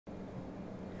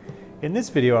In this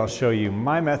video, I'll show you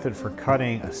my method for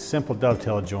cutting a simple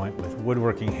dovetail joint with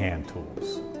woodworking hand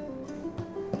tools.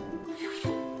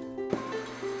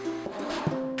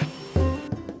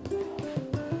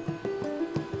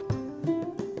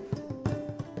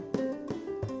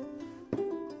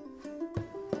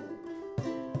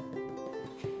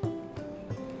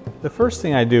 The first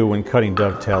thing I do when cutting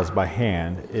dovetails by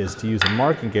hand is to use a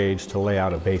marking gauge to lay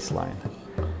out a baseline.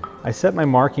 I set my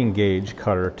marking gauge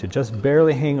cutter to just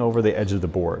barely hang over the edge of the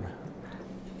board.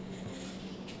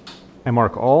 I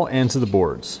mark all ends of the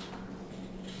boards.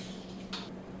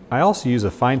 I also use a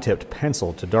fine-tipped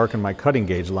pencil to darken my cutting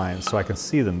gauge lines so I can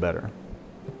see them better.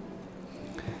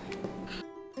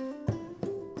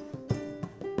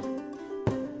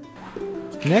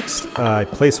 Next, I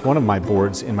place one of my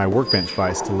boards in my workbench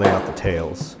vise to lay out the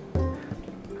tails.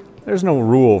 There's no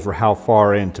rule for how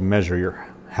far in to measure your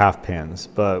half pins,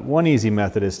 but one easy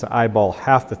method is to eyeball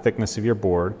half the thickness of your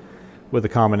board with a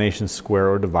combination square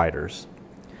or dividers,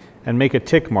 and make a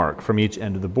tick mark from each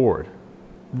end of the board.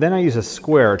 Then I use a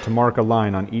square to mark a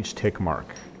line on each tick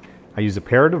mark. I use a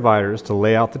pair of dividers to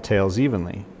lay out the tails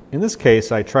evenly. In this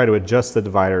case, I try to adjust the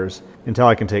dividers until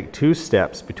I can take 2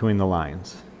 steps between the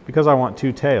lines, because I want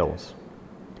 2 tails.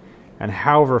 And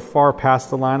however far past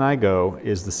the line I go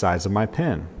is the size of my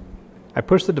pin. I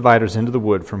push the dividers into the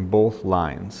wood from both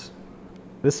lines.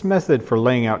 This method for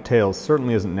laying out tails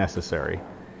certainly isn't necessary.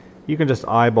 You can just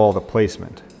eyeball the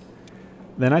placement.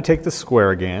 Then I take the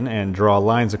square again and draw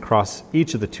lines across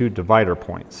each of the 2 divider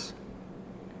points.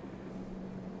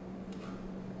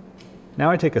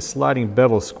 Now I take a sliding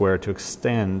bevel square to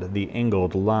extend the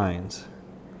angled lines.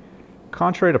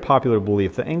 Contrary to popular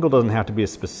belief, the angle doesn't have to be a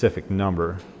specific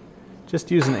number. Just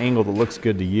use an angle that looks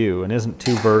good to you and isn't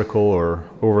too vertical or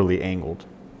overly angled.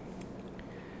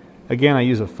 Again, I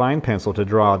use a fine pencil to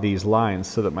draw these lines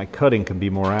so that my cutting can be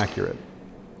more accurate.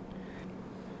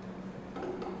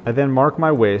 I then mark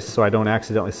my waist so I don't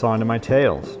accidentally saw into my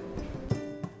tails.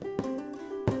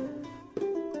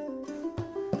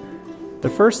 The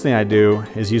first thing I do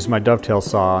is use my dovetail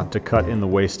saw to cut in the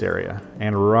waist area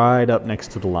and right up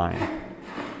next to the line.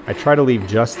 I try to leave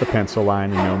just the pencil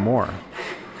line and no more.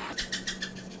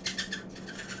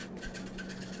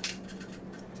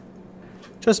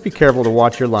 Just be careful to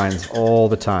watch your lines all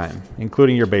the time,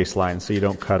 including your baseline, so you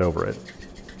don't cut over it.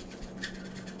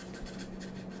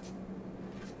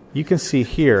 You can see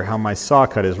here how my saw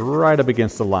cut is right up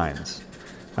against the lines.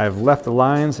 I have left the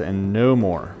lines and no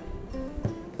more.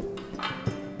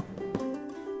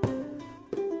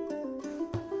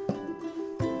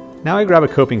 Now I grab a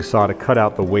coping saw to cut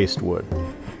out the waist wood.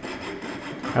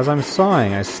 As I'm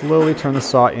sawing, I slowly turn the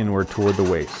saw inward toward the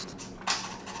waist.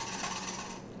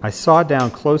 I saw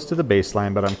down close to the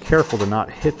baseline, but I'm careful to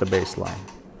not hit the baseline.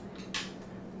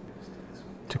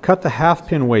 To cut the half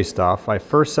pin waist off, I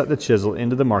first set the chisel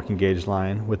into the marking gauge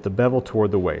line with the bevel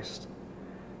toward the waist.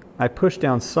 I push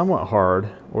down somewhat hard,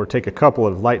 or take a couple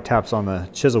of light taps on the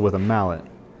chisel with a mallet.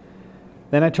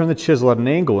 Then I turn the chisel at an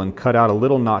angle and cut out a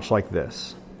little notch like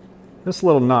this. This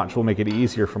little notch will make it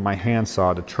easier for my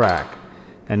handsaw to track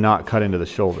and not cut into the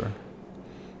shoulder.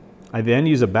 I then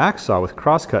use a back saw with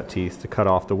crosscut teeth to cut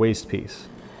off the waist piece.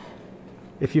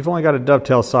 If you've only got a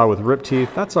dovetail saw with rip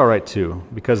teeth, that's alright too,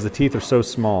 because the teeth are so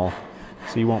small,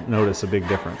 so you won't notice a big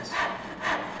difference.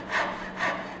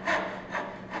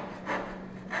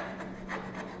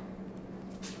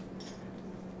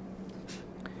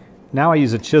 Now I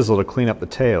use a chisel to clean up the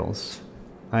tails.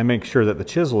 I make sure that the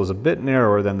chisel is a bit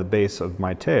narrower than the base of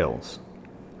my tails.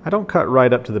 I don't cut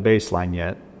right up to the baseline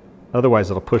yet, otherwise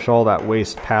it'll push all that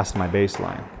waste past my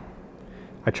baseline.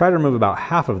 I try to remove about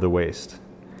half of the waste,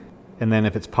 and then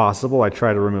if it's possible I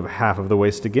try to remove half of the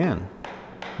waste again.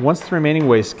 Once the remaining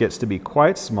waste gets to be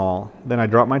quite small, then I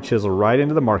drop my chisel right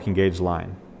into the marking gauge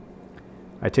line.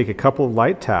 I take a couple of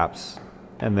light taps,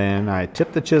 and then I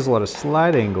tip the chisel at a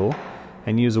slight angle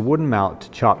and use a wooden mallet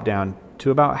to chop down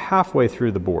to about halfway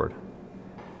through the board.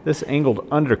 This angled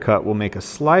undercut will make a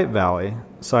slight valley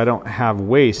so I don't have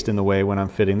waste in the way when I'm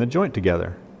fitting the joint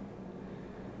together.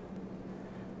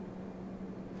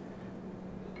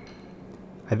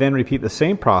 I then repeat the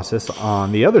same process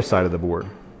on the other side of the board.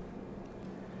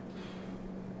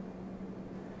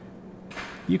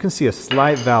 You can see a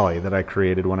slight valley that I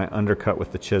created when I undercut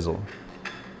with the chisel.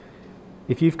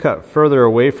 If you've cut further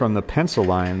away from the pencil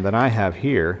line than I have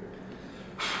here,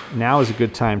 now is a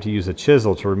good time to use a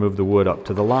chisel to remove the wood up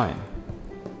to the line.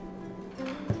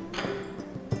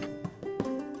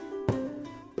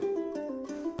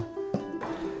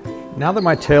 Now that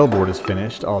my tail board is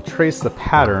finished, I'll trace the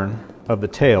pattern of the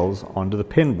tails onto the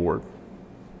pin board.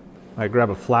 I grab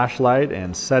a flashlight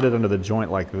and set it under the joint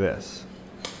like this.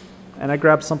 and I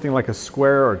grab something like a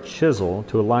square or chisel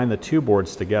to align the two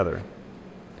boards together.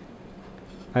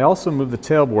 I also move the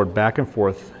tailboard back and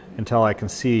forth until I can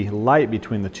see light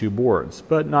between the two boards,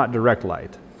 but not direct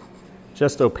light,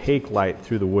 just opaque light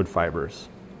through the wood fibers.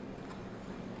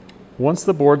 Once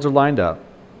the boards are lined up,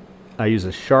 I use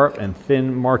a sharp and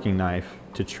thin marking knife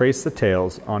to trace the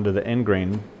tails onto the end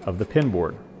grain of the pin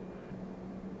board.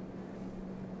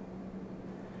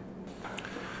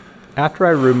 After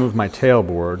I remove my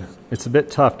tailboard, it's a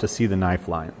bit tough to see the knife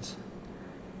lines.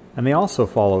 And they also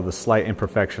follow the slight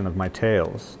imperfection of my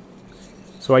tails.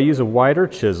 So I use a wider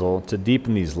chisel to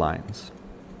deepen these lines.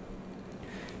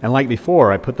 And like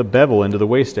before, I put the bevel into the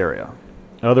waist area.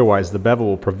 Otherwise, the bevel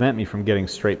will prevent me from getting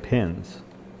straight pins.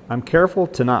 I'm careful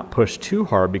to not push too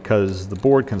hard because the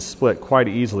board can split quite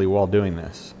easily while doing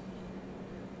this.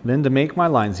 Then to make my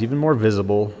lines even more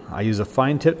visible, I use a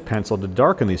fine-tipped pencil to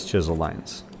darken these chisel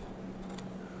lines.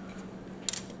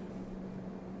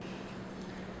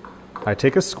 I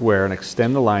take a square and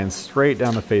extend the lines straight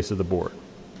down the face of the board.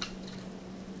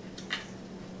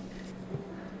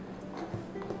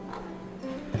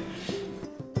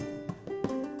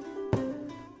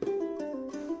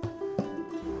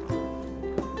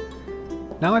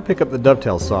 Now I pick up the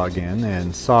dovetail saw again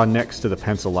and saw next to the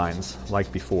pencil lines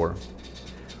like before.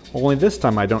 Only this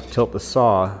time I don't tilt the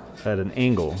saw at an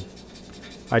angle.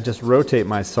 I just rotate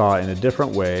my saw in a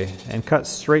different way and cut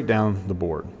straight down the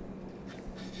board.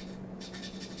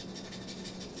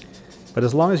 But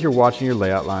as long as you're watching your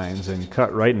layout lines and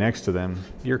cut right next to them,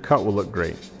 your cut will look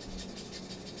great.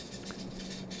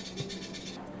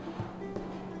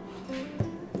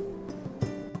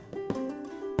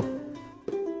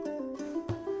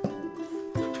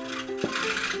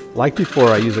 Like before,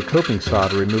 I use a coping saw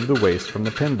to remove the waste from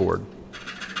the pin board.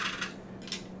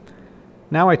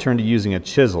 Now I turn to using a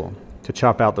chisel to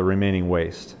chop out the remaining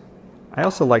waste. I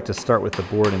also like to start with the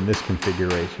board in this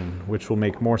configuration, which will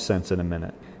make more sense in a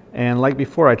minute. And like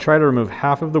before, I try to remove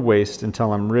half of the waste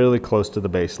until I'm really close to the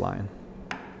baseline.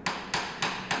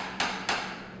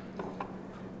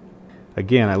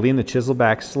 Again, I lean the chisel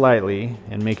back slightly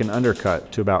and make an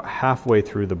undercut to about halfway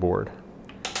through the board.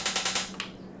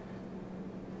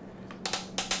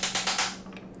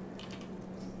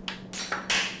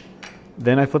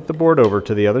 Then I flip the board over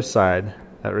to the other side.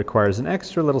 That requires an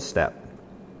extra little step.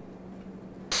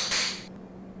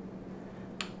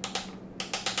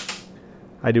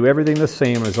 I do everything the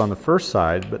same as on the first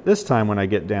side, but this time when I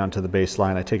get down to the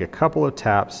baseline, I take a couple of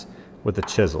taps with the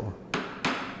chisel.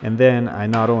 And then I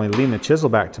not only lean the chisel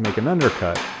back to make an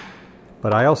undercut,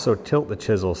 but I also tilt the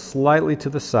chisel slightly to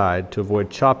the side to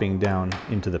avoid chopping down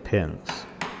into the pins.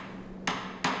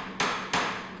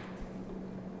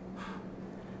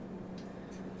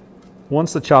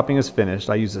 Once the chopping is finished,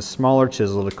 I use a smaller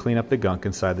chisel to clean up the gunk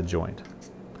inside the joint.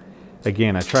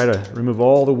 Again, I try to remove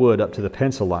all the wood up to the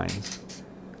pencil lines,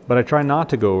 but I try not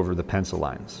to go over the pencil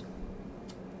lines.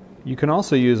 You can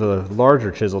also use a larger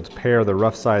chisel to pare the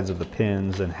rough sides of the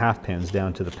pins and half pins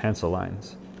down to the pencil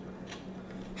lines.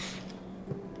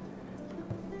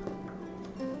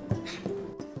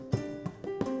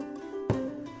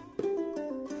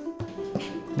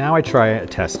 Now I try a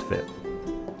test fit.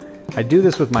 I do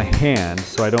this with my hand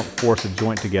so I don't force a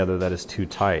joint together that is too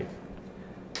tight.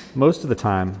 Most of the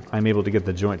time, I'm able to get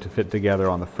the joint to fit together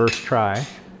on the first try,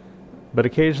 but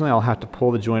occasionally I'll have to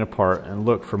pull the joint apart and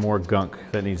look for more gunk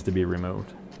that needs to be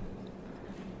removed.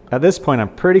 At this point,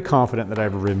 I'm pretty confident that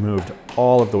I've removed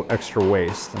all of the extra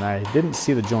waste, and I didn't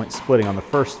see the joint splitting on the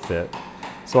first fit,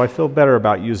 so I feel better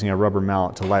about using a rubber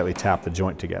mallet to lightly tap the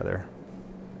joint together.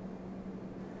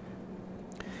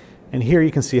 And here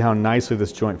you can see how nicely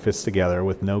this joint fits together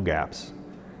with no gaps.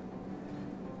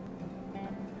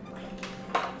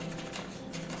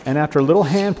 And after a little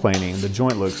hand planing, the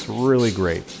joint looks really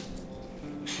great.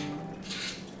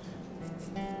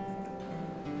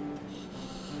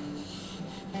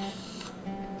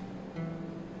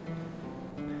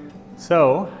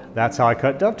 So that's how I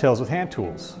cut dovetails with hand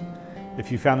tools.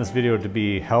 If you found this video to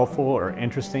be helpful or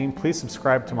interesting, please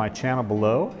subscribe to my channel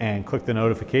below and click the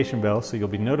notification bell so you'll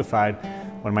be notified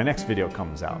when my next video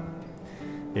comes out.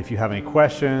 If you have any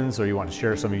questions or you want to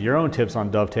share some of your own tips on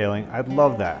dovetailing, I'd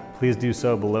love that. Please do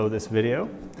so below this video.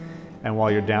 And while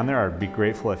you're down there, I'd be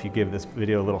grateful if you give this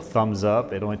video a little thumbs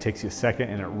up. It only takes you a second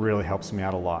and it really helps me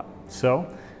out a lot.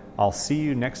 So I'll see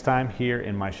you next time here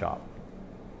in my shop.